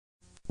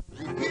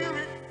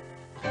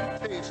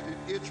taste it,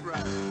 it's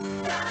right.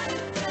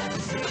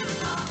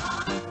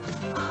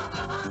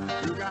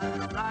 You got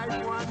the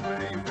right one,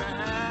 baby.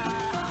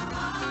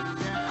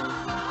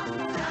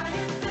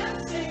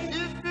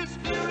 It's this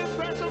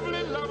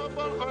irrepressibly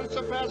lovable,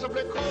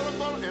 unsurpassably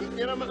quotable, and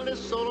intimately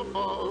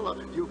soulful.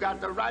 You got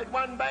the right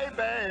one,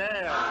 baby.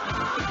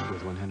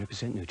 With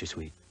 100%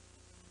 NutraSweet.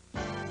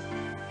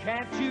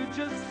 Can't you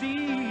just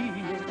see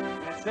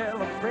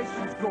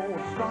celebrations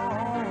going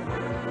strong?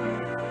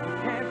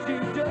 Can't you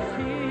just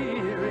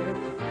hear it?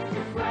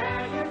 It's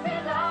where you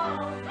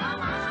belong.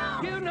 Come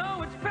on. You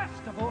know it's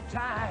festival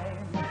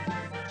time,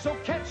 so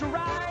catch a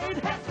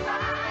ride. Catch a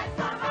ride,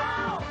 come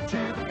on. To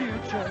the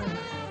future,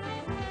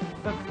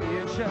 the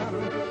vision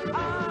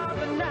of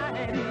the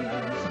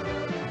 90s.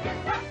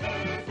 It's the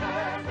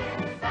future,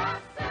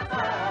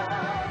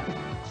 impossible.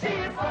 See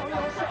it for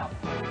yourself.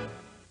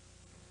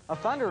 A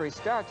thundery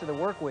start to the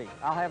work week.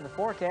 I'll have the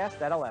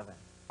forecast at 11.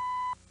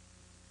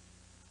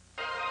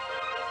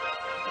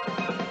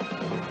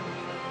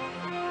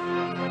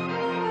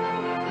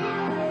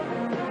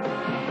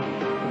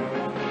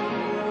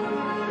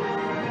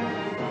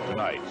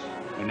 Tonight,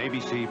 an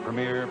ABC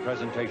premiere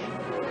presentation.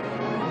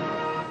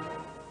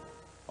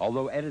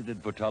 Although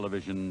edited for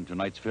television,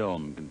 tonight's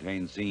film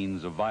contains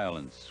scenes of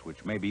violence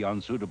which may be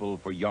unsuitable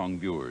for young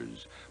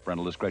viewers.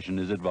 Parental discretion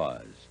is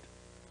advised.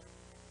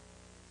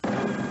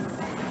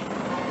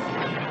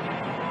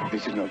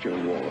 This is not your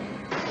war.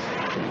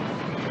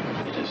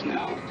 It is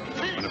now.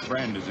 When a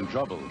friend is in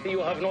trouble, You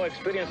have no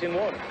experience in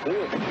war, do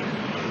you?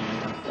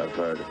 I've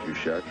fired a few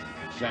shots.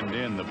 send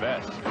in the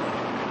best.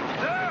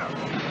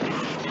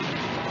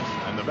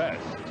 And the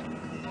best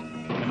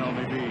can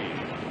only be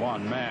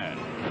one man.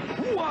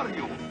 Who are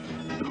you?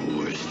 The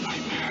worst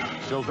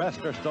nightmare.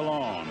 Sylvester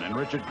Stallone and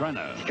Richard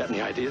Crenna. Got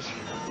any ideas?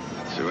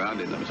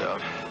 Surrounding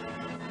themselves.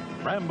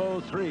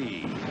 Rambo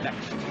 3,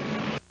 next.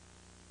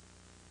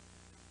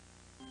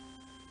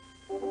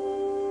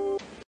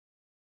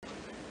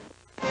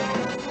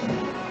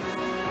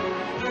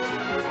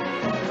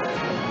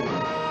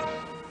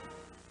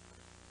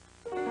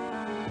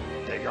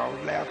 They all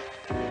laughed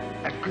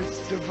at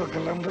Christopher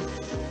Columbus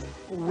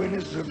when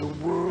he said the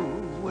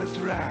world was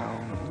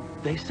round.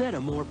 They said a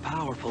more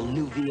powerful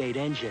new V8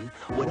 engine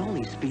would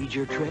only speed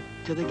your trip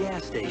to the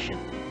gas station.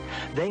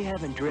 They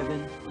haven't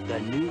driven the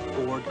new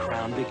Ford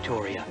Crown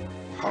Victoria.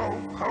 Ho,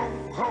 ho,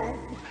 ho,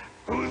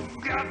 who's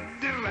got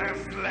the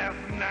last laugh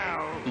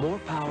now? More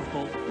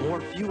powerful,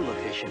 more fuel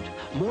efficient.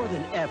 More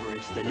than ever,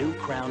 it's the new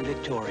Crown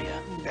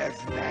Victoria.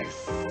 That's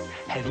nice.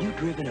 Have you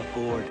driven a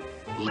Ford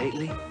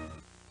lately?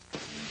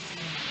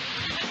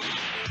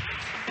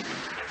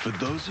 For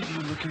those of you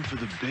looking for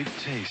the big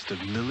taste of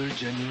Miller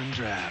Genuine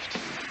Draft,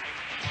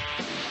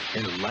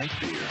 in a light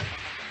beer,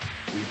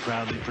 we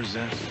proudly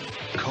present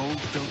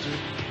cold filtered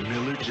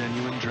Miller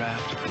Genuine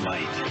Draft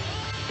Light.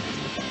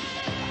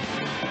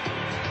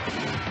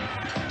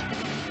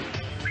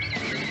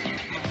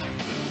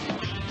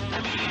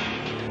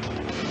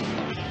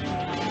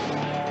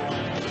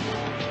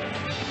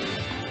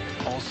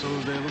 Also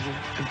available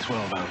in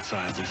 12-ounce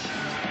sizes.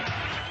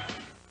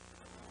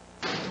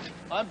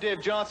 I'm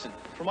Dave Johnson.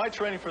 For my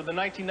training for the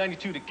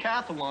 1992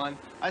 decathlon,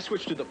 I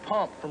switched to the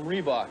pump from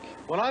Reebok.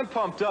 When I'm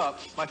pumped up,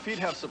 my feet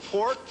have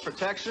support,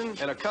 protection,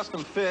 and a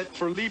custom fit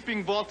for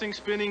leaping, vaulting,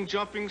 spinning,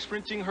 jumping,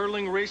 sprinting,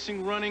 hurling,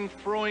 racing, running,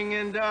 throwing,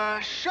 and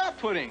shot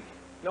putting.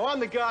 Now,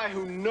 I'm the guy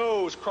who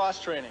knows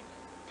cross-training.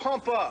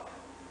 Pump up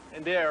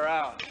and air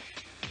out.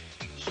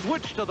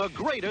 Switch to the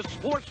greatest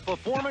sports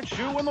performance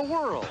shoe in the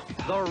world,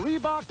 the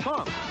Reebok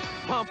Pump.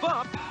 Pump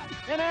up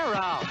and air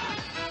out.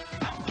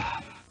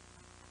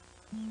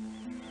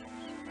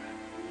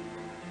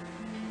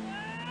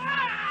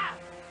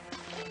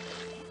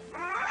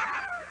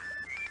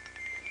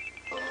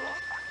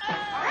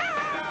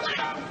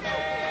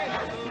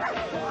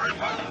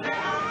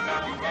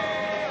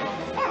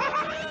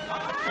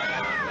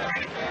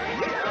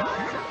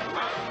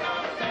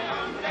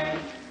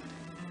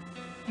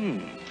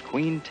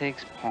 Queen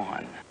takes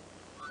pawn.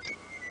 Wait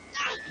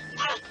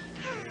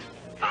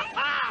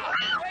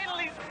till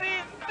he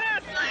sees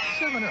this!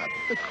 7-Up,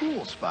 the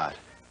cool spot.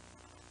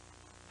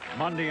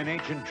 Monday, an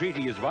ancient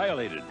treaty is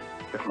violated.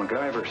 If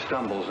MacGyver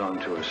stumbles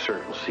onto a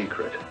certain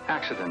secret,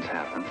 accidents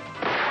happen.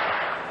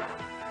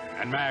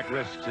 And Mac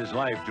risks his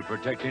life to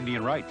protect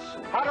Indian rights.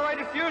 How do I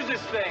defuse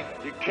this thing?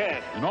 You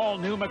can't. An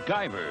all-new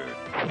MacGyver.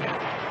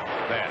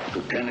 Then,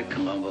 Lieutenant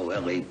Columbo,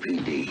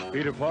 LAPD.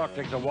 Peter Falk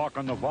takes a walk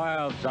on the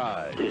wild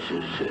side. This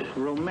is a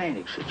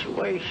romantic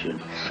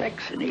situation.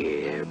 Sex in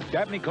the air.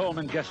 Dabney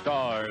Coleman guest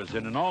stars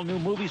in an all-new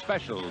movie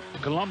special,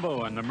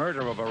 Columbo and the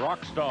Murder of a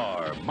Rock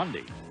Star,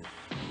 Monday.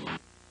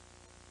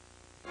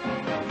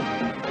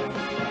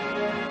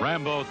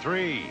 Rambo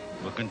 3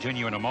 will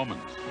continue in a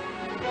moment.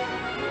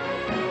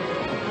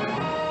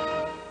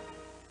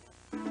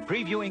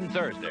 Previewing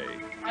Thursday.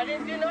 I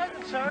didn't do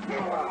nothing, sir.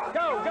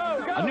 Go,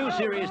 go, go! A new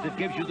series that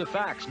gives you the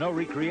facts, no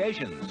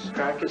recreations.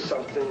 Crack is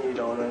something you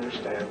don't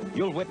understand.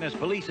 You'll witness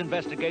police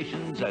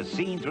investigations as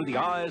seen through the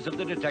eyes of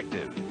the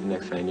detective.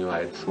 Next thing I knew, I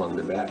had swung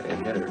the bat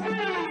and hit her.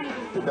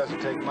 It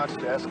doesn't take much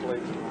to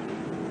escalate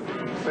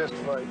fist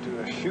fight to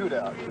a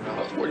shootout, you know.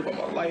 I was worried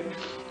about my life,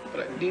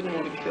 but I didn't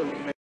want to kill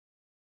him, man.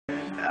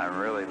 I'm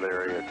really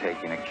leery of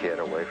taking a kid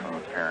away from a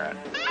parent.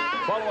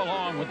 Follow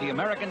along with the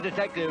American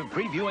Detective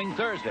previewing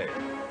Thursday.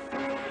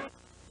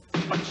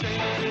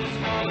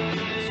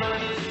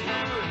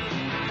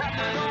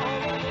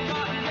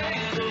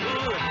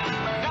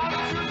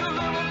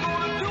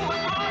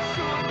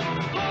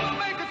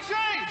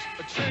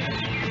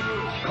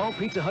 Call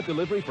Pizza Hut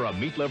Delivery for a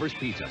meat lover's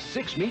pizza.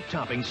 6 meat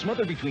toppings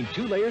smothered between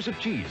 2 layers of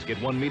cheese.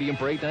 Get one medium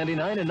for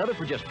 $8.99, another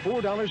for just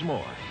 $4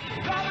 more.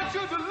 Now that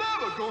you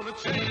deliver, gonna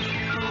change you.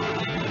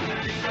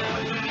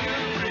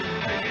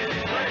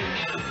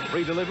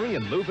 Free delivery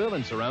in Louisville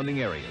and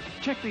surrounding areas.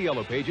 Check the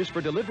yellow pages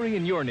for delivery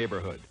in your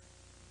neighborhood.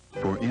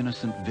 For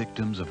innocent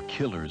victims of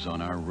killers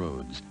on our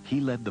roads,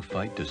 he led the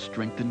fight to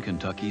strengthen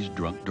Kentucky's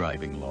drunk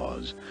driving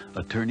laws.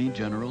 Attorney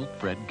General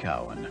Fred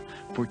Cowan.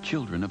 For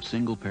children of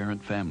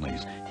single-parent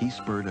families, he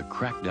spurred a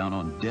crackdown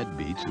on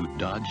deadbeats who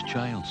dodged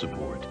child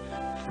support.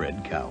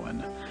 Fred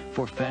Cowan.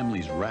 For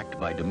families racked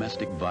by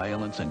domestic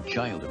violence and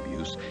child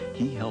abuse,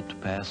 he helped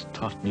pass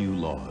tough new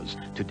laws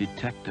to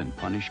detect and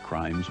punish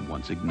crimes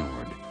once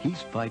ignored.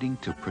 He's fighting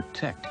to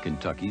protect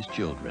Kentucky's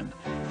children.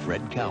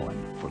 Fred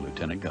Cowan for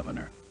Lieutenant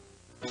Governor.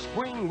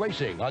 Spring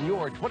racing on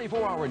your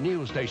 24-hour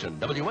news station,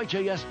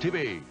 WHAS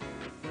TV.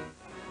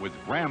 With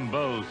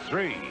Rambo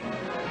 3.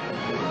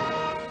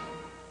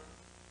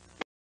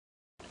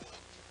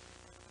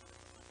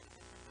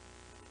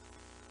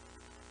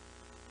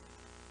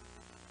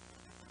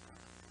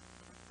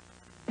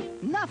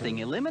 Nothing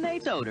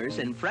eliminates odors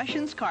and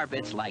freshens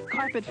carpets like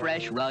Carpet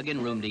Fresh Rug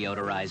and Room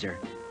Deodorizer.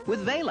 With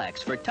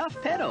Valex for tough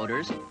pet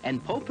odors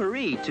and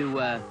Potpourri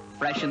to,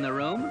 freshen the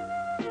room.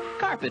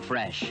 Carpet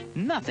Fresh.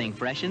 Nothing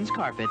freshens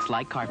carpets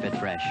like Carpet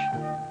Fresh.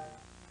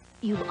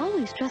 You've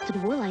always trusted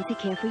Woolite to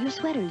care for your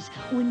sweaters.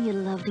 Wouldn't you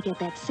love to get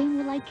that same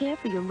Woolite care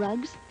for your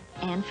rugs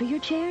and for your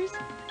chairs?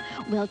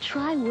 Well,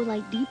 try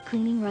Woolite Deep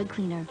Cleaning Rug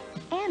Cleaner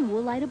and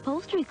Woolite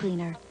Upholstery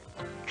Cleaner.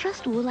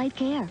 Trust Woolite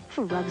care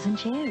for rugs and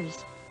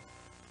chairs.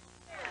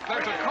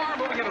 There's a car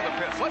moving into the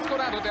pits. Let's go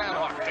down to Dan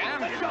Hawk.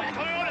 Dan?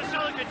 Toyota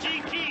Celica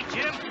GT,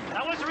 Jim.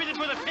 Now, what's the reason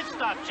for the pit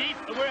stop, Chief?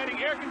 We're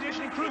adding air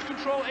conditioning, cruise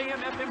control,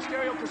 AM, FM,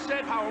 stereo,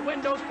 cassette, power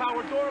windows,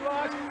 power door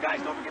locks.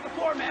 Guys, don't forget the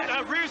floor mat.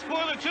 Rear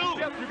spoiler, too.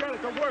 Yep, you got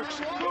it. The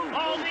works.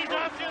 All these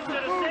options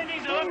at a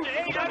savings of up to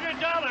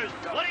 $800.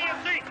 What do you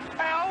think?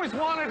 I always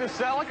wanted a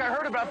Celica. I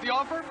heard about the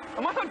offer.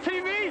 Am I on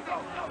TV?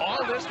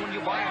 All this when you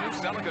buy a new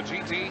Celica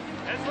GT?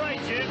 That's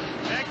right, Jim.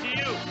 Back to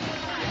you.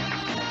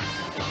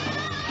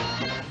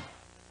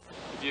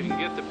 If you can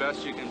get the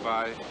best you can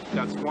buy,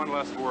 that's one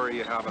less worry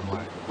you have in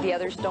life. The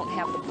others don't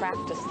have the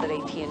practice that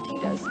AT&T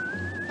does.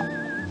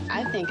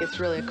 I think it's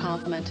really a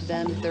compliment to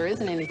them that there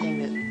isn't anything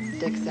that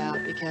sticks out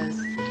because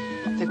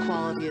the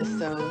quality is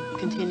so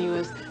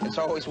continuous. It's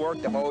always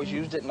worked. I've always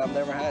used it, and I've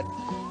never had,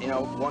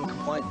 one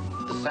complaint.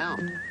 The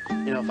sound.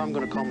 If I'm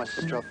going to call my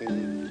sister up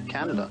in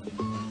Canada,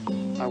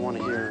 I want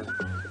to hear,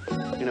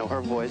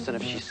 her voice, and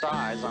if she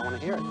sighs, I want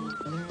to hear it.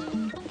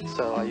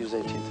 So I use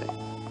AT&T.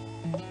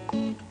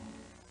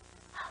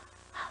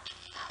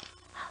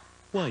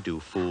 Why do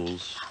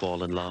fools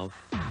fall in love?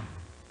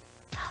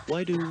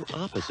 Why do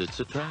opposites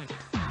attract?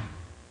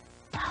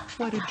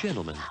 Why do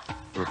gentlemen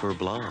prefer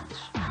blondes?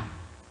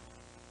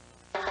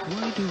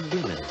 Why do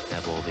women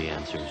have all the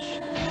answers?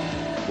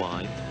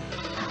 Why?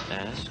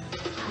 Ask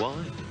why.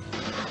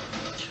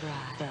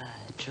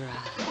 Dry.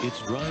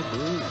 It's dry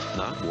brew,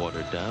 not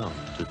watered down,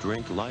 to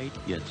drink light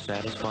yet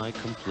satisfy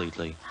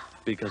completely.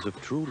 Because if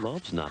true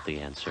love's not the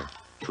answer,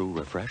 true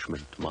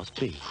refreshment must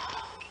be.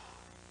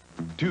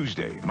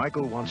 Tuesday,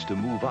 Michael wants to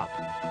move up.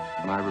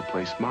 When I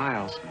replace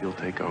Miles, he'll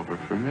take over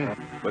for me.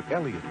 But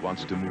Elliot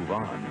wants to move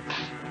on.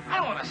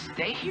 I want to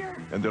stay here.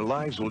 And their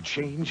lives will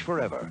change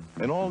forever.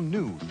 An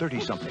all-new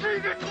 30-something.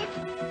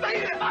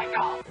 Say it,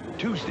 Michael!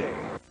 Tuesday,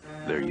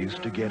 they're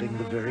used to getting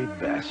the very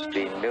best.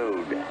 Be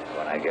nude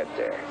when I get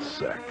there.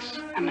 Sex.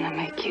 I'm going to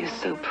make you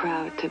so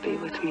proud to be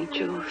with me,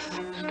 Jules.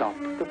 Stop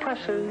the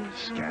presses.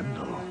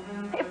 Scandal.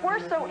 If we're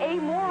so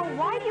amoral,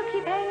 why do you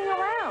keep hanging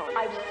around?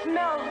 I've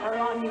smelled her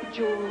on you,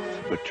 Jules.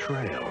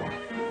 Betrayal.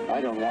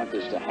 I don't want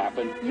this to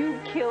happen. You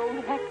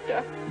killed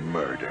Hector.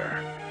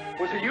 Murder.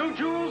 Was it you,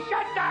 Jules?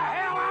 Get the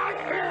hell out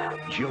of here!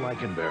 Jill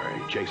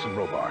Eikenberry, Jason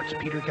Robards,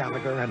 Peter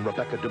Gallagher, and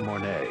Rebecca De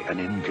Mornay. An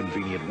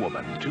Inconvenient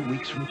Woman, 2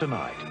 weeks from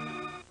tonight.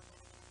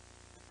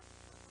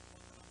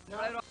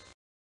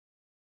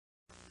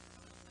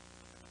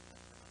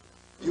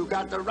 You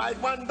got the right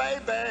one,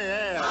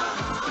 baby.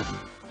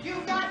 You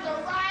got the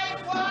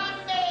right one,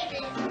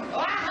 baby.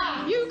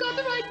 You got the right one, baby. You got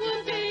the right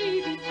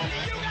thing.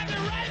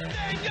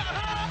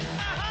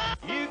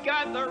 You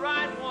got the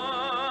right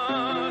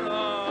one.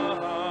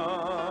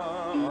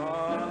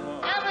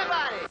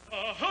 Everybody.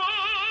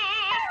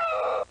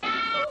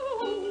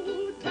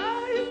 Oh,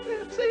 time,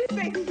 Pepsi.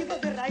 Baby, you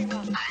got the right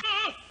one.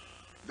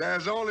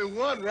 There's only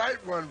one right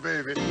one,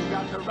 baby. You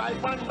got the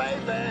right one,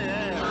 baby.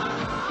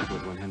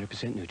 With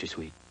 100%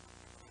 NutraSweet.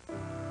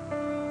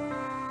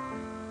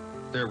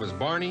 There was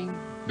Barney,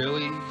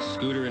 Billy,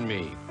 Scooter, and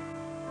me.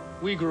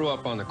 We grew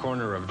up on the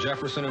corner of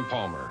Jefferson and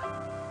Palmer.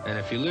 And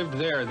if you lived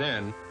there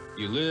then,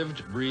 you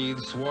lived,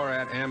 breathed, swore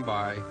at, and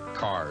by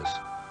cars.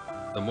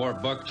 The more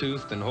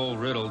buck-toothed and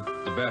hole-riddled,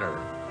 the better.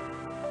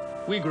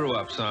 We grew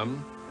up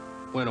some,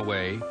 went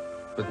away,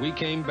 but we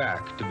came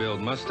back to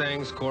build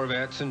Mustangs,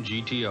 Corvettes, and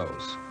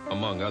GTOs,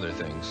 among other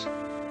things.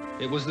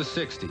 It was the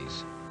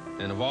 60s,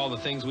 and of all the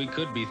things we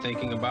could be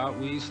thinking about,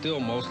 we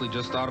still mostly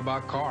just thought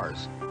about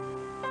cars.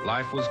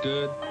 Life was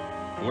good,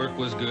 work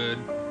was good,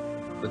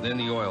 but then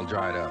the oil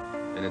dried up,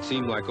 and it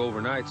seemed like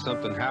overnight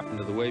something happened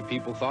to the way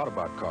people thought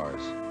about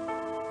cars.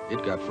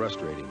 It got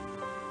frustrating.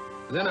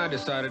 Then I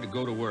decided to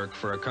go to work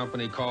for a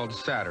company called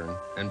Saturn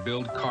and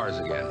build cars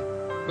again,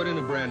 but in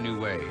a brand new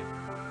way.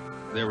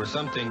 There were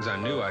some things I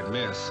knew I'd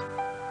miss,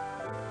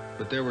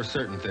 but there were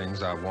certain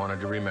things I wanted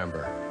to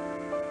remember.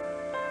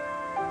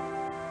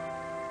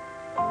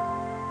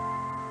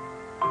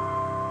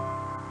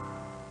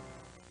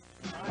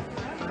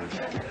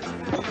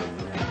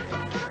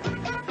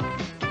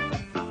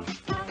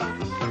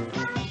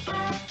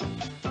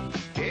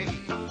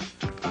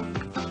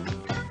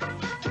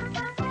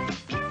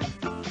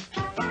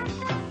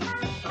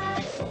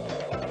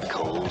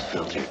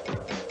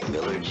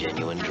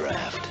 Genuine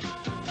draft.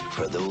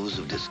 For those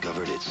who've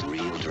discovered its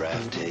real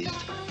draft taste,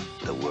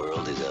 the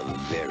world is a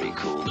very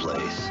cool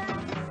place.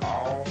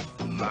 All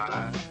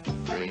my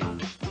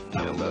dreams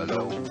never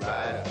go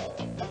fast.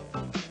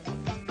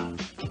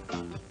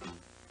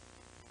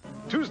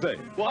 Tuesday.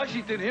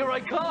 Washington, here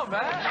I come,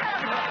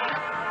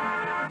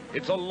 huh?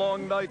 It's a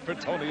long night for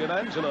Tony and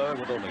Angela,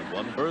 with only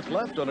one berth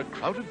left on a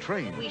crowded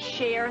train. We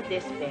share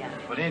this bed.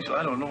 But Angela,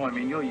 I don't know. I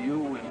mean, you're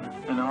you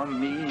and I'm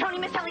me. Tony,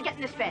 Miss Ellie, get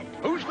in this bed.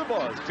 Who's the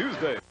boss?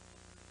 Tuesday.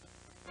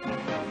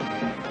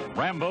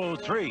 Rambo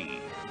 3,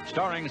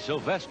 starring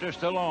Sylvester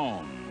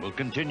Stallone, will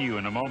continue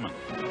in a moment.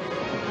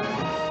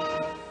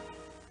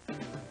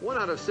 1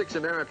 out of 6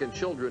 American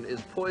children is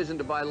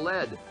poisoned by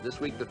lead. This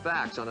week, the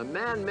facts on a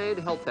man-made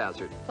health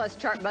hazard. Plus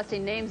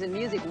chart-busting names in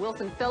music: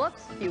 Wilson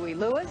Phillips, Huey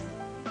Lewis,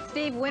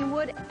 Steve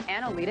Winwood,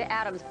 and Alita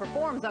Adams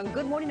performs on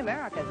Good Morning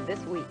America this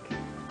week.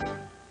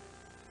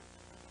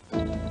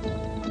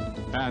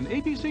 An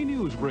ABC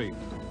News brief.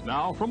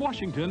 Now from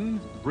Washington,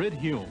 Britt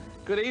Hume.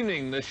 Good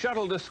evening. The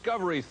shuttle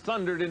Discovery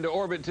thundered into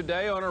orbit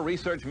today on a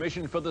research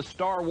mission for the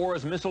Star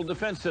Wars missile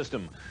defense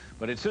system.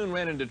 But it soon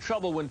ran into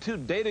trouble when 2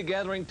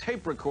 data-gathering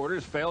tape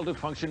recorders failed to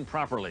function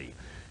properly.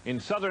 In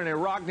southern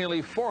Iraq,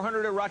 nearly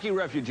 400 Iraqi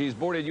refugees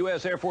boarded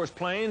U.S. Air Force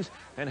planes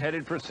and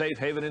headed for safe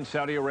haven in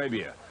Saudi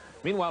Arabia.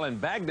 Meanwhile, in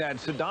Baghdad,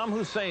 Saddam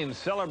Hussein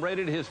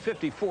celebrated his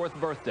 54th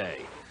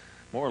birthday.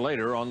 More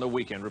later on the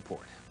Weekend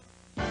Report.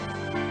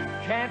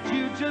 Can't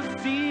you just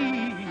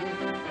see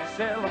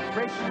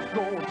celebrations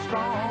going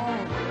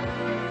strong?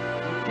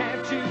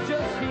 Can't you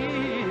just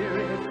hear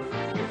it?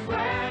 It's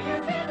where you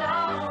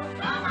belong.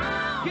 Come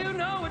on. You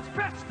know it's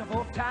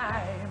festival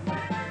time,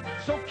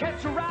 so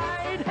catch a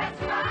ride.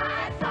 Catch a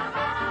ride, come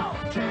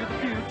on. To the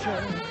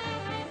future,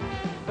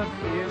 the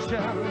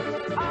vision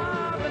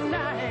of the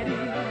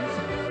 90s.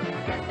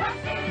 It's the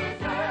Sea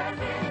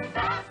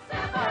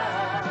Festival.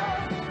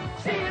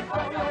 See it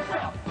for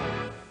yourself.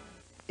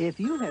 If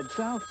you had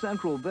South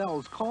Central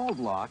Bell's call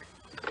block...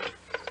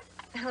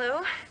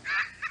 Hello?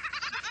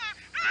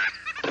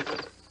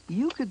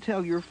 You could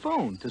tell your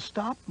phone to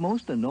stop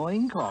most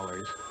annoying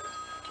callers.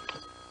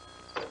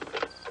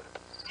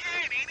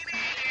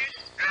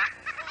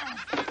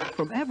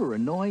 From ever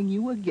annoying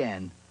you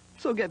again.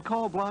 So get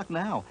call block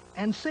now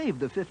and save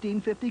the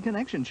 $15.50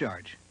 connection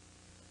charge.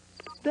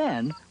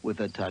 Then, with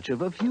a touch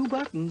of a few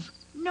buttons...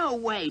 No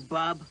way,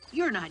 Bub.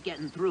 You're not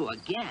getting through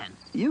again.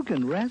 You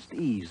can rest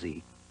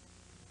easy.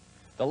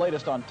 The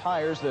latest on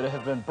tires that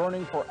have been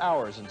burning for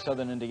hours in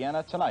southern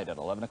Indiana tonight at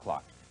 11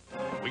 o'clock.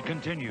 We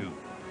continue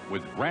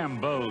with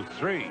Rambo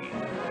 3.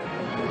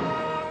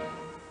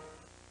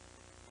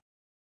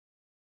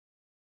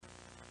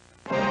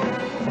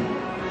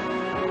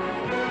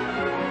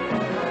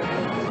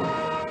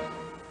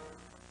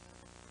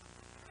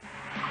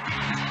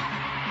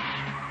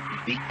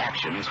 The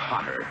action is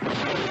hotter.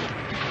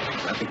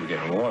 I think we're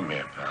getting warm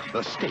here, pal.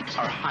 The stakes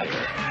are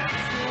higher.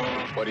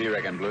 What do you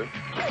reckon, Blue?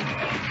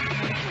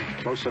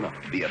 Close enough.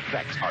 The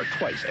effects are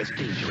twice as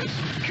dangerous.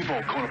 Keep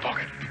on, corner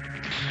pocket.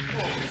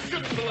 Oh,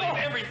 shouldn't believe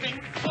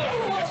everything.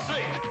 Oh, let's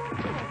see.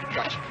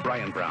 Watch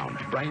Brian Brown,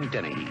 Brian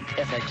Dennehy,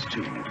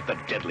 FX2, The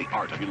Deadly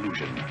Art of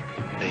Illusion.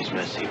 He's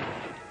messy,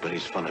 but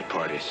he's fun at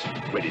parties.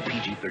 Rated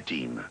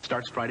PG-13.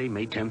 Starts Friday,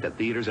 May 10th at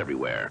theaters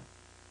everywhere.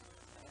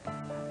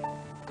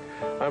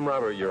 I'm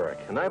Robert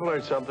Urich, and I've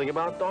learned something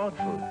about dog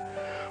food.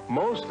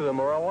 Most of them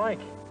are alike,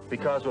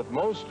 because with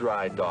most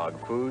dry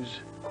dog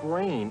foods,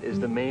 grain is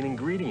the main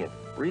ingredient.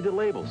 Read the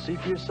label, see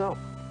for yourself.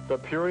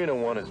 But Purina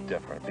One is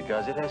different,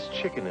 because it has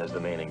chicken as the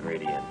main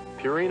ingredient.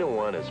 Purina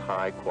One is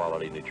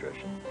high-quality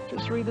nutrition.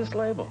 Just read this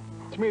label.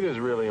 To me, there's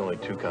really only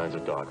 2 kinds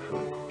of dog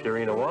food.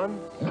 Purina One,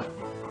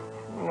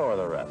 or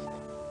the rest.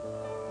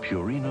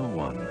 Purina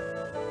One,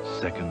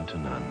 second to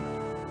none.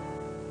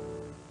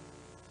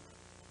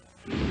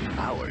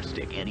 Power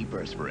Stick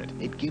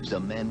antiperspirant. It gives a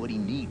man what he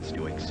needs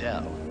to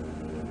excel.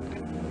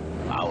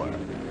 Power.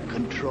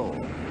 control.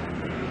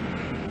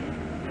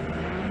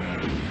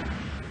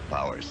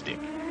 Power Stick.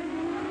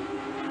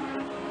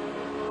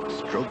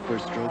 Stroke per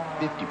stroke,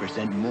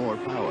 50% more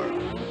power.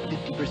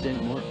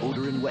 50% more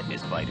odor and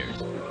wetness fighters.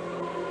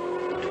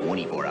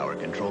 24-hour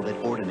control that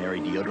ordinary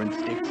deodorant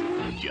sticks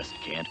just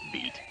can't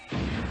beat.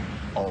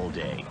 All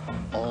day,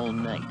 all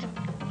night.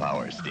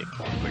 Power Stick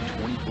for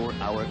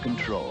 24-hour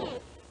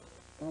control.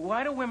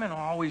 Why do women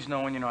always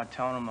know when you're not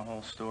telling them the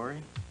whole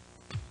story?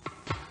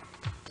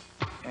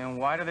 And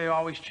why do they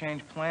always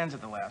change plans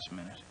at the last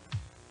minute?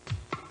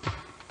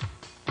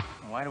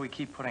 And why do we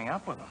keep putting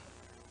up with them?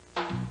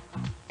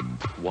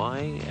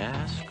 Why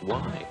ask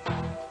why?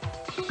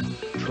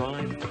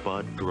 Try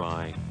Bud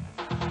Dry.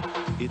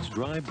 It's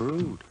dry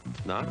brewed,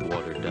 not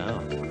watered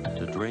down,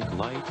 to drink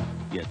light,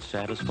 yet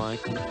satisfy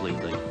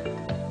completely.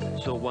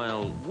 So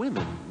while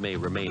women may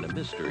remain a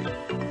mystery,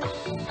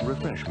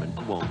 refreshment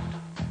won't.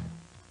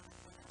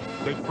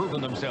 They've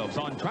proven themselves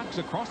on tracks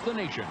across the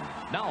nation.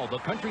 Now the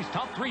country's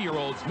top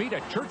 3-year-olds meet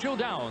at Churchill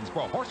Downs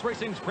for horse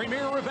racing's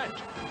premier event.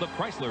 The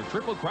Chrysler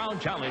Triple Crown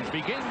Challenge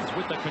begins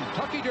with the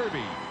Kentucky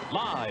Derby.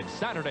 Live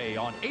Saturday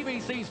on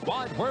ABC's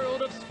Wide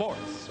World of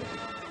Sports.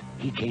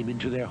 He came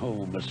into their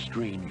home a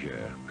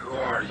stranger. Who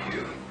are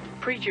you?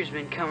 Preacher's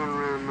been coming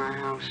around my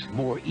house.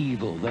 More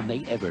evil than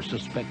they ever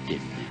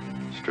suspected.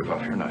 Strip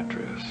off your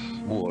nightdress.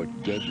 More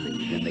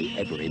deadly than they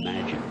ever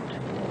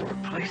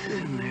imagined. Places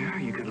in there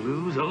you could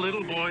lose a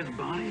little boy's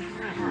body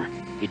forever.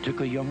 It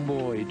took a young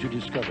boy to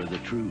discover the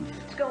truth.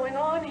 What's going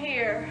on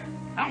here?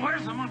 Now,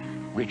 where's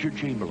someone? Richard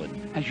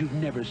Chamberlain, as you've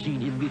never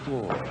seen him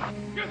before.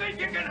 You think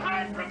you can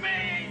hide from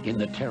me? In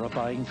the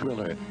terrifying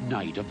thriller,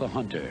 Night of the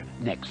Hunter,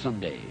 next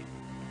Sunday.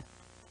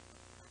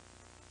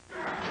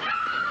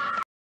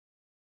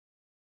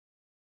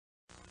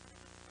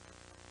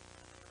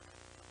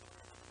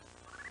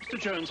 Mr.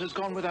 Jones has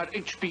gone without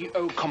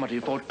HBO comedy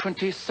for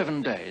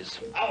 27 days.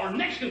 Our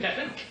next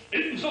contestant,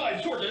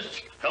 inside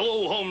shortest.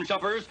 Hello, home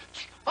shoppers.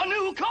 A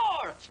new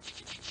car!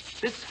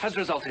 This has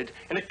resulted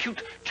in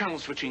acute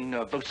channel-switching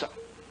nervosa.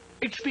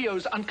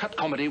 HBO's uncut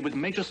comedy with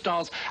major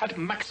stars at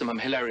maximum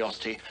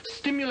hilariosity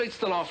stimulates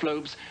the laugh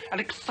lobes and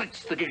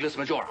excites the gigless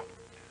majora.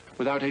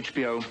 Without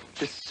HBO,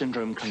 this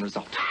syndrome can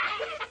result.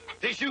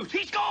 He shoots,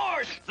 he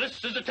scores!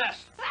 This is a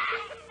test.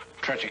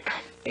 Tragic.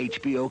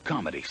 HBO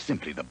comedy,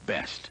 simply the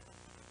best.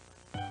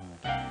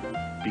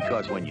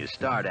 Because when you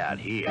start out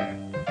here,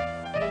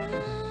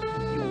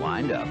 you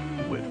wind up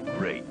with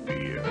great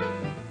beer.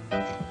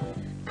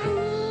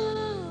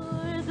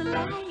 Cool as a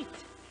light.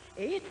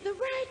 It's the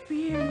right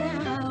beer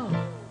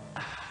now.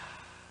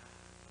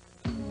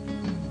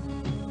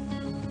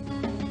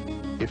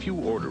 If you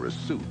order a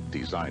suit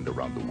designed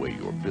around the way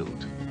you're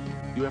built,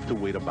 you have to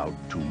wait about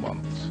 2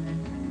 months.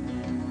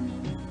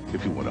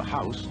 If you want a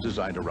house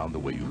designed around the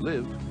way you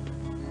live,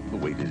 the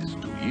wait is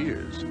 2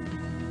 years.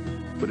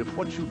 But if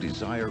what you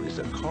desire is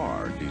a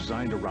car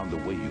designed around the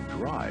way you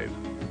drive,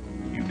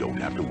 you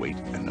don't have to wait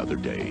another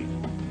day.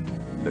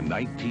 The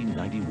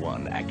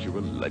 1991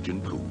 Acura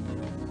Legend Coupe.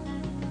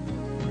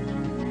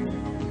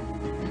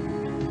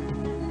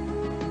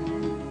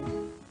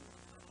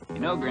 You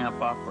know,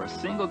 Grandpa, for a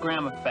single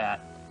gram of fat,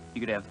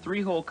 you could have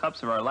 3 whole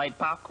cups of our light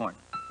popcorn.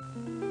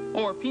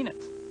 Or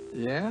peanuts.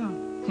 Yeah?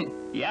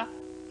 Yeah,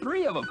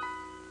 3 of them.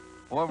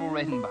 Orville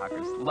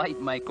Redenbacher's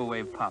light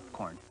microwave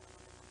popcorn.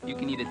 You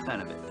can eat a ton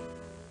of it.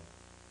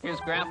 Here's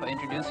Grandpa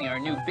introducing our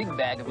new big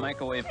bag of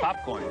microwave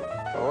popcorn.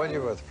 For when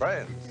you're with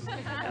friends.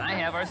 And I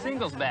have our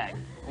singles bag,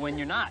 for when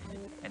you're not.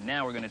 And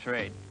now we're going to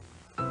trade.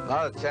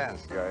 Not a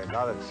chance, Gary,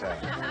 not a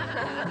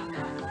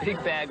chance. Big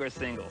bag or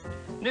single.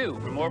 New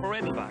from Orville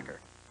Redenbacher.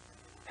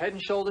 Head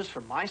and Shoulders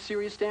for my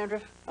serious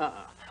dandruff?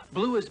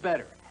 Blue is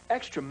better.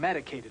 Extra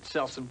medicated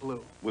Selsun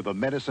Blue. With a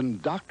medicine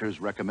doctors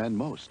recommend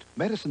most.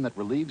 Medicine that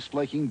relieves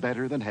flaking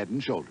better than Head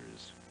and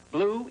Shoulders.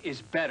 Blue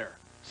is better.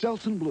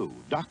 Selsun Blue,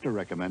 doctor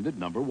recommended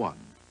 #1.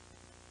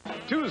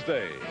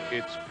 Tuesday,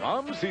 it's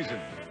prom season.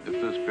 If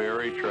this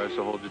Barry tries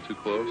to hold you too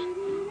close,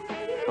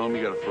 tell him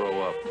you gotta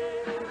throw up.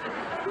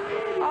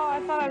 Oh, I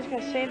thought I was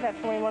going to save that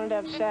for when we wanted to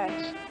have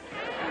sex.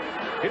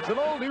 It's an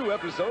all-new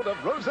episode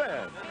of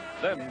Roseanne.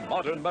 Then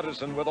modern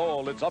medicine with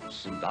all its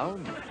ups and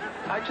downs.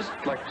 I'd just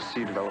like to see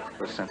you develop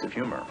a sense of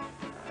humor.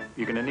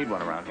 You're going to need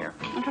one around here.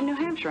 I'm from New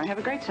Hampshire. I have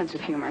a great sense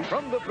of humor.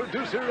 From the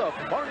producer of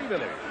Barney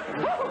Millie.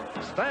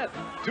 Stan,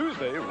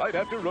 Tuesday, right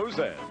after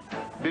Roseanne.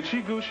 Did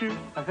she goose you?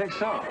 I think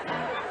so.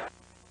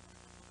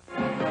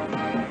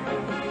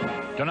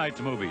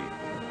 Tonight's movie,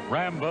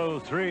 Rambo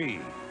 3,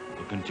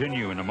 will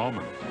continue in a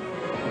moment.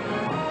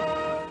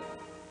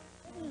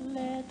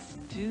 Let's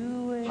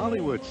do it.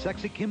 Hollywood's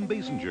sexy Kim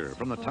Basinger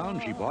from the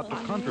town she bought to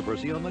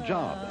controversy on the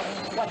job.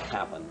 What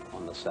happened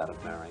on the set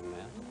of Marrying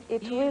Man?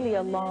 It's really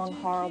a long,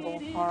 horrible,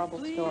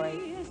 horrible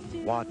story.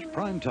 Watch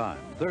Primetime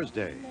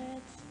Thursday.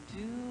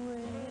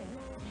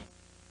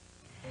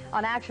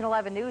 On Action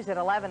 11 News at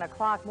 11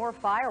 o'clock, more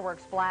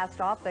fireworks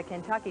blast off the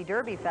Kentucky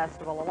Derby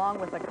Festival,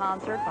 along with a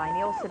concert by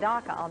Neil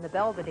Sedaka on the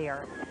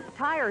Belvedere.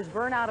 Tires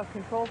burn out of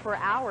control for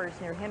hours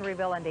near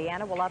Henryville,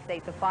 Indiana. We'll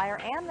update the fire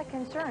and the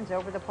concerns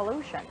over the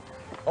pollution.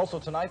 Also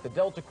tonight, the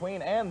Delta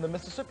Queen and the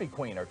Mississippi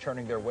Queen are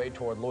churning their way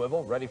toward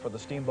Louisville, ready for the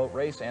Steamboat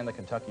Race and the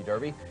Kentucky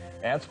Derby.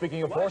 And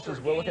speaking of horses,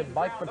 we'll look at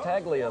Mike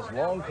Battaglia's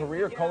long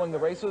career calling the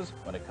races.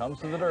 When it comes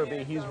to the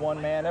Derby, he's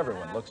one man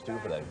everyone looks to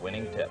for that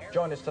winning tip.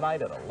 Join us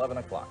tonight at 11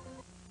 o'clock.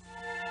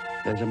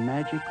 There's a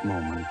magic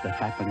moment that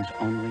happens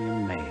only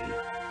in May,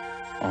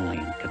 only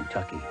in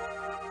Kentucky,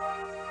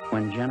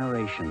 when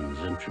generations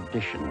and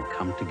tradition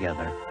come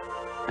together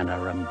and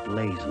are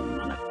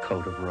emblazoned on a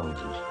coat of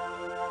roses.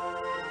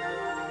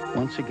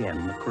 Once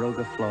again, the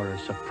Kroger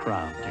florists are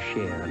proud to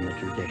share in the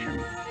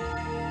tradition.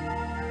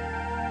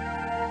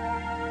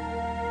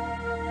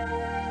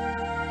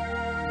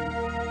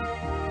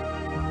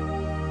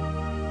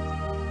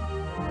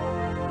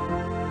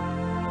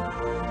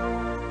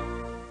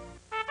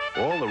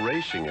 All the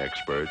racing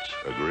experts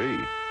agree.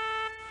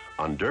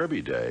 On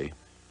Derby Day,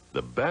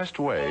 the best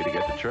way to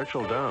get to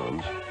Churchill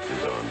Downs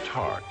is on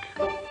Tark.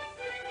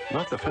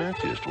 Not the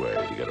fanciest way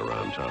to get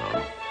around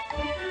town,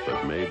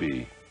 but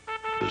maybe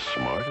the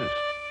smartest.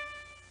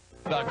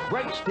 The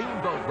Great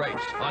Steamboat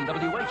Race on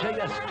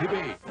WHAS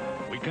TV.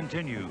 We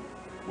continue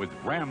with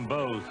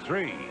Rambo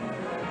 3.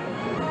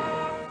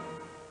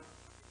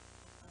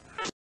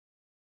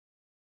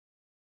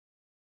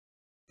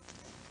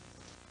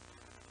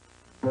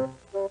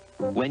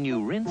 When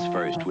you rinse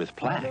first with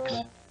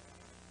Plax,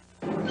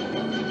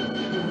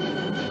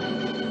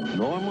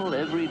 normal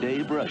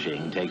everyday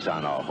brushing takes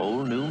on a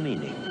whole new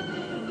meaning.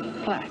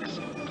 Plax,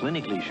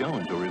 clinically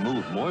shown to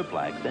remove more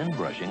plaque than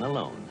brushing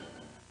alone.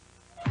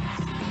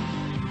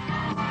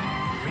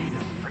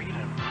 Freedom,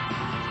 freedom.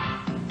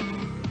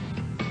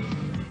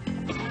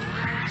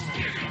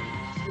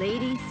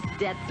 Lady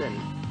Stetson.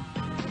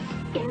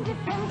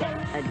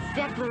 Independence. A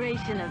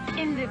declaration of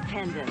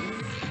independence.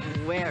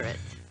 Wear it.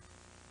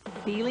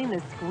 Feeling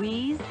the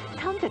squeeze?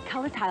 Come to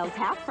Color Tile's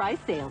half-price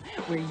sale,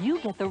 where you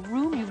get the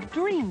room you've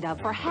dreamed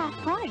of for half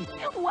price.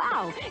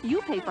 Wow!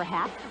 You pay for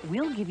half,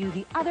 we'll give you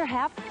the other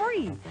half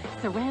free.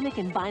 Ceramic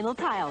and vinyl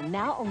tile,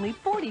 now only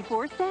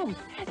 44 cents.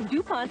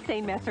 DuPont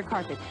Stainmaster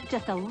carpet,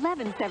 just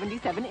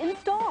 $11.77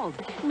 installed.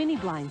 Mini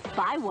blinds,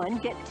 buy one,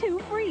 get two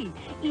free.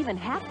 Even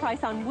half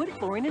price on wood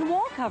flooring and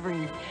wall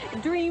coverings.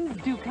 Dreams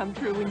do come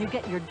true when you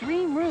get your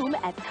dream room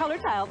at Color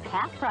Tile's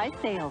half-price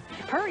sale.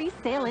 Hurry,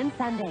 sale ends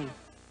Sunday.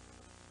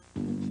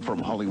 From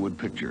Hollywood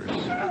Pictures,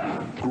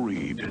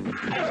 greed,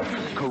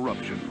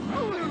 corruption,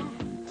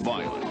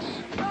 violence.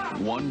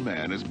 One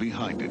man is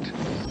behind it.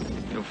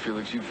 You know,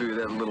 Felix, you figure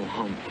that little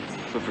hump,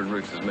 Clifford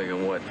Ricks, is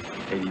making what,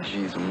 80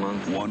 G's a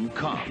month? One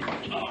cop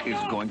is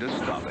going to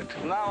stop it.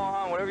 From now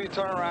on, whenever you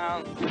turn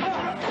around,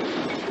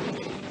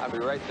 I'll be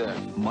right there.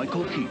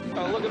 Michael Keaton.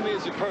 Oh, look at me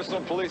as your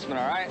personal policeman,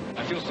 all right?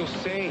 I feel so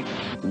safe.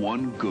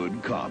 One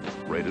Good Cop,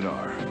 rated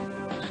R.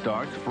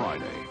 Starts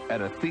Friday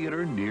at a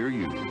theater near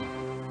you.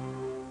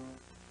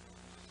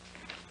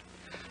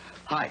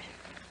 Hi.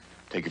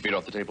 Take your feet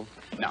off the table.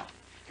 Now,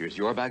 here's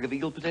your bag of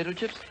Eagle potato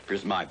chips.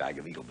 Here's my bag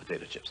of Eagle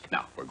potato chips.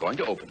 Now, we're going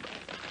to open them.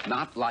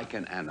 Not like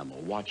an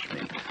animal. Watch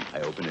me.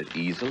 I open it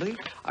easily.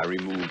 I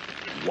remove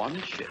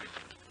one chip.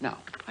 Now,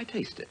 I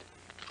taste it.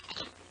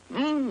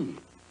 Mmm.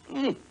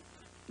 Mmm.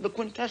 The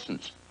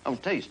quintessence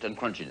of taste and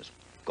crunchiness.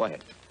 Go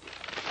ahead.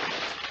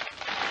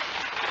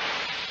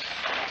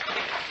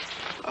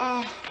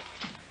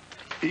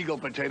 Eagle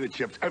potato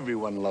chips,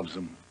 everyone loves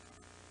them.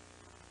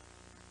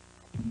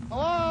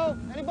 Hello?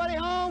 Anybody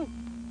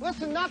home?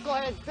 Listen,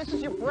 knucklehead, this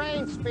is your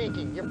brain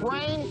speaking. Your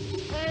brain.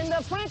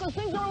 And frankly,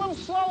 things are a little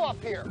slow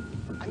up here.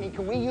 I mean,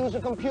 can we use a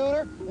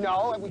computer?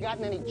 No. Have we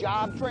gotten any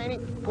job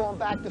training? Going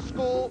back to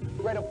school?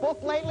 Read a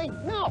book lately?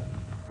 No.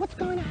 What's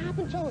going to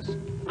happen to us?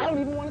 I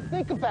don't even want to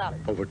think about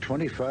it. Over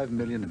 25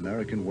 million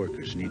American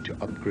workers need to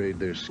upgrade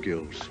their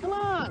skills. Come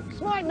on,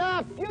 smarten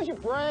up. Use your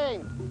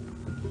brain.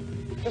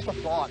 Just a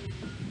thought.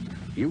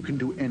 You can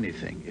do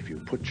anything if you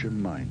put your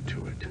mind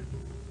to it.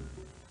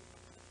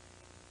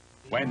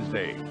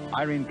 Wednesday,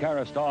 Irene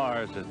Cara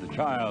stars as the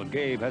child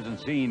Gabe hasn't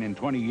seen in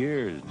 20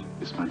 years.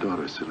 It's my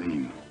daughter,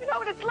 Celine. You know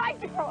what it's like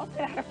to grow up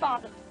without her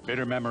father.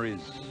 Bitter memories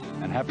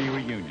and happy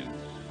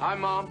reunions. Hi,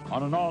 Mom.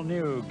 On an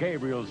all-new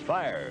Gabriel's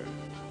Fire.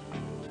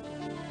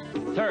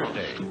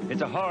 Thursday,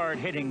 it's a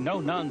hard-hitting,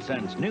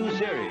 no-nonsense new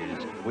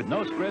series with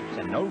no scripts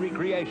and no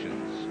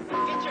recreations.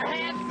 Get your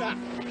hands up.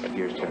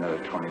 Here's to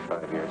another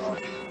 25 years.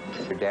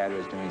 Your dad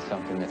was doing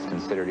something that's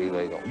considered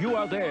illegal. You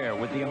are there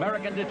with the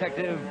American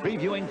Detective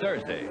previewing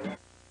Thursday.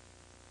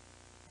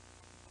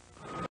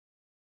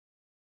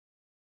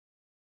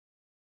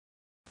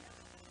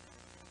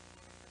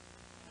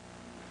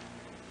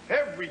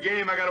 Every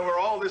game I gotta wear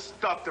all this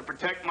stuff to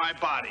protect my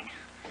body.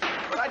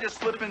 But I just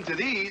slip into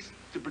these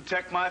to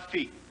protect my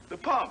feet. The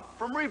pump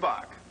from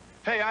Reebok.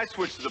 Hey, I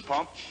switched to the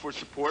pump for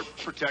support,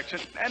 protection,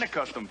 and a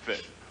custom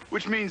fit.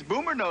 Which means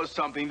Boomer knows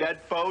something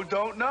that Bo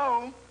don't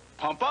know.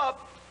 Pump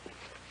up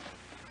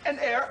and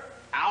air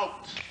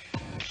out.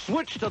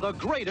 Switch to the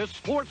greatest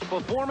sports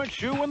performance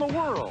shoe in the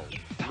world.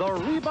 The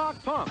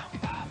Reebok Pump.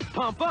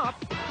 Pump up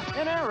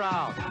and air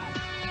out.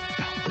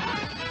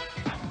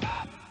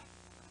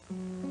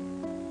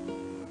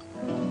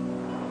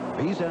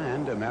 Visa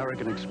and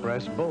American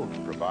Express both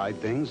provide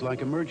things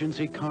like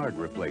emergency card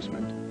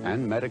replacement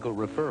and medical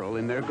referral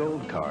in their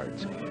gold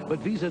cards. But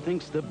Visa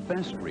thinks the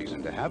best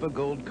reason to have a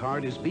gold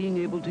card is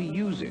being able to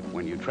use it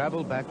when you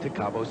travel back to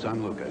Cabo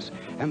San Lucas.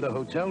 And the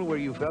hotel where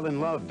you fell in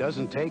love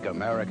doesn't take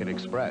American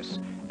Express.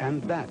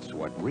 And that's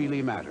what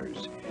really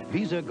matters.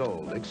 Visa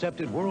Gold,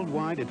 accepted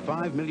worldwide at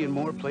 5 million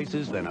more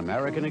places than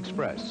American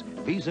Express.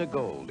 Visa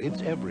Gold,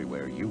 it's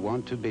everywhere you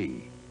want to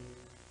be.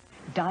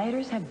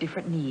 Dieters have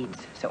different needs,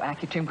 so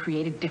Accutrim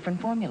created different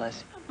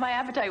formulas. My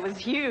appetite was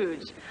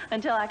huge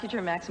until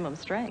Accutrim Maximum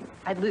Strength.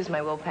 I'd lose my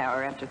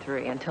willpower after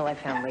 3 until I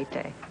found late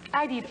day.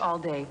 I'd eat all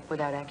day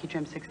without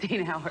Accutrim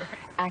 16-hour.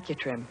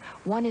 Accutrim,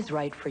 one is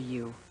right for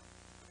you.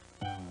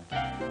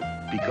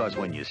 Because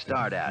when you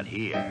start out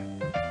here,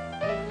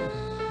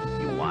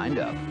 you wind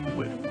up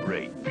with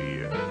great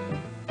beer.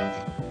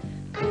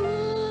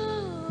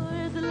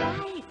 Coors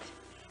Light,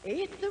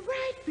 it's the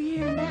right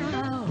beer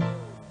now.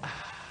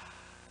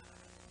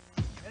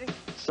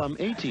 Some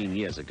 18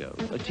 years ago,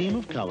 a team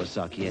of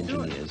Kawasaki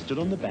engineers stood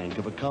on the bank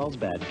of a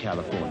Carlsbad,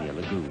 California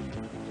lagoon.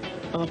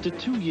 After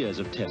 2 years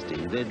of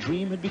testing, their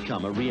dream had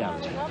become a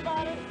reality,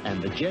 and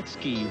the jet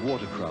ski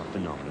watercraft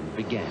phenomenon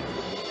began.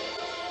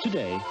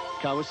 Today,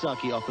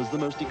 Kawasaki offers the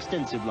most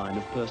extensive line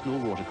of personal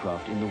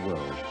watercraft in the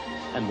world.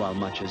 And while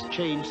much has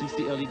changed since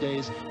the early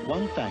days,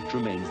 one fact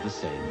remains the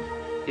same.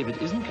 If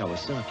it isn't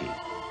Kawasaki,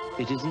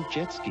 it isn't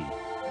jet ski.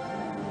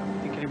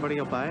 Think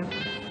anybody will buy it?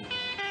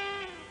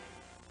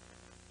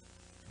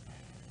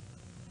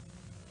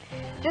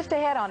 Just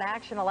ahead on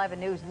Action 11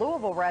 News,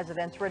 Louisville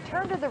residents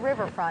return to the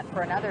riverfront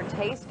for another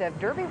taste of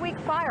Derby Week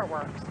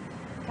fireworks.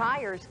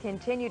 Tires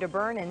continue to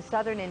burn in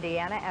southern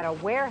Indiana at a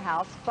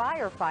warehouse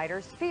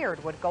firefighters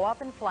feared would go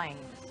up in flames.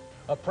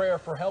 A prayer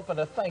for help and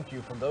a thank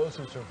you from those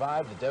who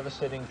survived the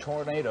devastating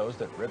tornadoes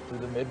that ripped through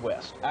the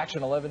Midwest.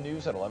 Action 11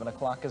 News at 11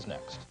 o'clock is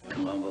next.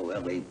 Columbo,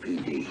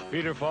 LAPD.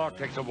 Peter Falk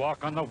takes a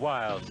walk on the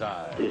wild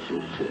side. This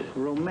is a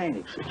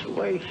romantic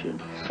situation.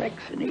 Sex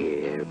in the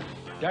air.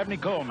 Dabney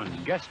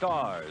Coleman guest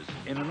stars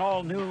in an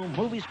all-new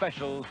movie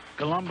special,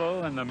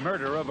 Columbo and the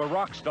Murder of a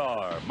Rock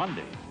Star,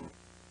 Monday.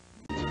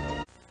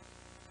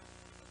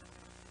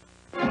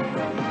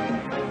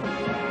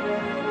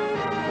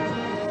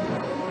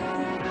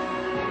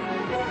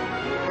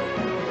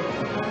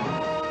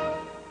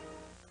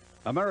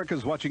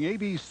 America's watching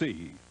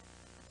ABC.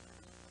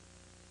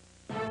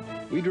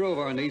 We drove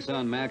our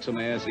Nissan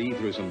Maxima SE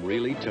through some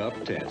really tough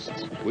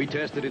tests. We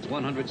tested its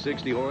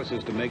 160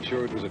 horses to make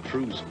sure it was a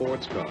true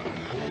sports car.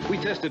 We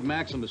tested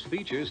Maxima's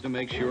features to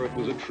make sure it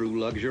was a true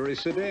luxury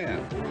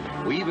sedan.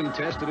 We even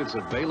tested its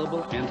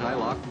available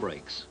anti-lock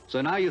brakes. So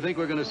now you think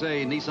we're going to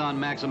say Nissan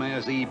Maxima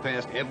SE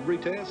passed every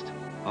test?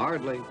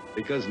 Hardly,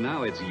 because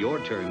now it's your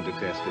turn to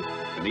test it.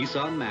 The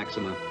Nissan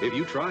Maxima. If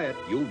you try it,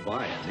 you'll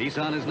buy it.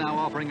 Nissan is now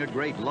offering a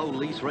great low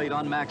lease rate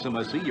on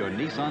Maxima. See your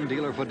Nissan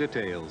dealer for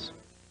details.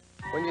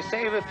 When you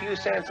save a few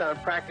cents on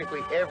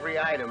practically every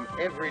item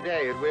every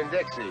day at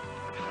Winn-Dixie,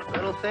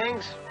 little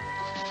things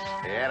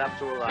add up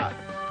to a lot.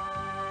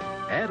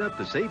 Add up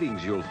the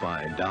savings you'll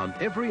find down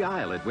every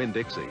aisle at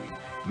Winn-Dixie.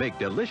 Make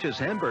delicious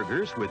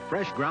hamburgers with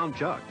fresh ground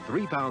chuck,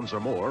 3 pounds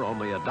or more,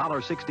 only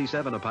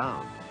 $1.67 a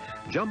pound.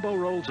 Jumbo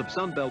rolls of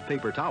Sunbelt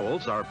paper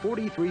towels are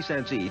 43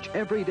 cents each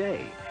every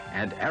day.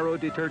 And Arrow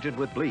detergent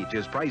with bleach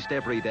is priced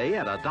every day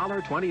at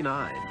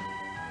 $1.29.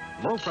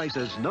 Low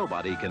prices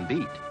nobody can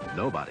beat.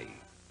 Nobody.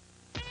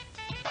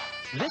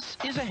 This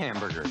is a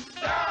hamburger.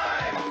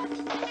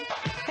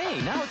 Hey,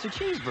 now it's a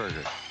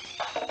cheeseburger.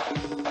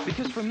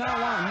 Because from now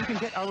on, you can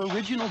get our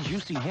original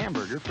juicy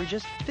hamburger for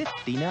just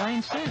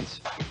 59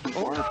 cents.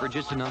 Or for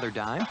just another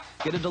dime,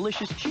 get a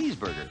delicious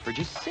cheeseburger for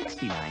just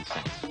 69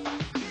 cents.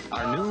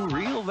 Our new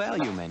real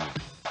value menu.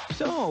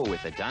 So,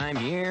 with a dime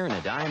here and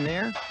a dime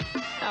there,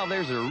 now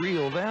there's a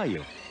real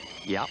value.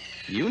 Yep,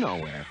 you know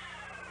where.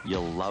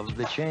 You'll love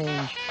the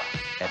change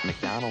at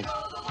McDonald's.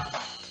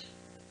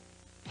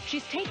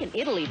 She's taken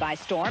Italy by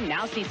storm.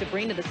 Now see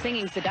Sabrina the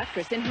Singing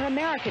Seductress in her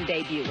American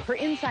debut. Her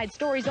inside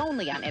stories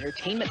only on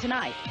Entertainment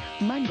Tonight.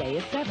 Monday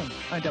at 7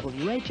 on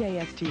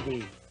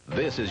WHAS-TV.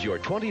 This is your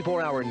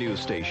 24-hour news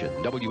station,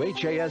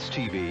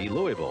 WHAS-TV,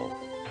 Louisville.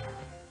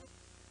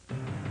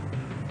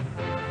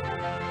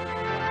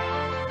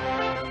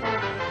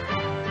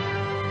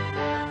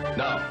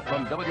 Now,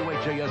 from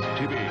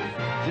WHAS-TV,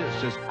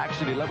 this is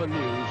Action 11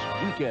 News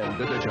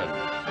Weekend Edition.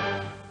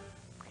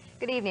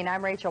 Good evening,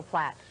 I'm Rachel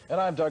Platt.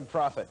 And I'm Doug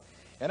Proffitt.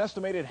 An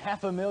estimated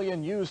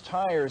 500,000 used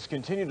tires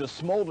continue to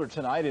smolder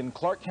tonight in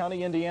Clark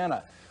County,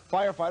 Indiana.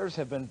 Firefighters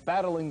have been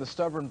battling the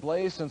stubborn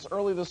blaze since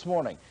early this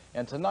morning.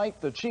 And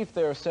tonight, the chief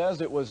there says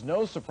it was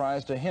no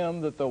surprise to him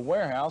that the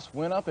warehouse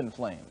went up in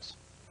flames.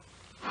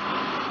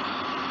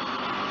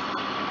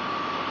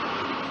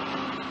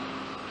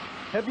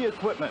 Heavy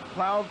equipment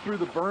plowed through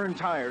the burned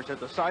tires at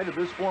the site of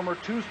this former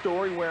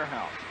two-story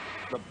warehouse.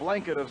 The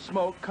blanket of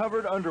smoke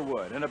covered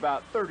Underwood and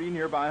about 30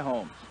 nearby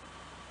homes.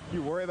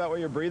 You worry about what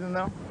you're breathing,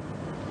 though?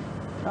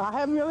 I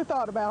haven't really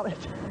thought about it.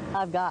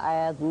 I've got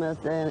asthma,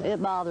 and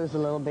it bothers a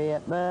little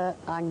bit, but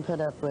I can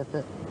put up with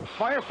it.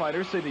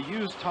 Firefighters say the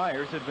used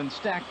tires had been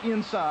stacked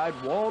inside,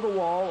 wall to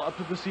wall, up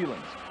to the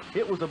ceilings.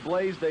 It was a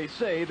blaze they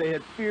say they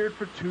had feared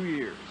for 2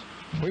 years.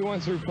 We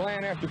went through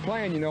plan after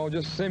plan, you know,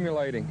 just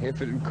simulating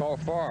if it would caught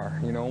fire.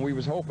 You know, we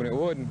was hoping it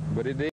wouldn't, but it did.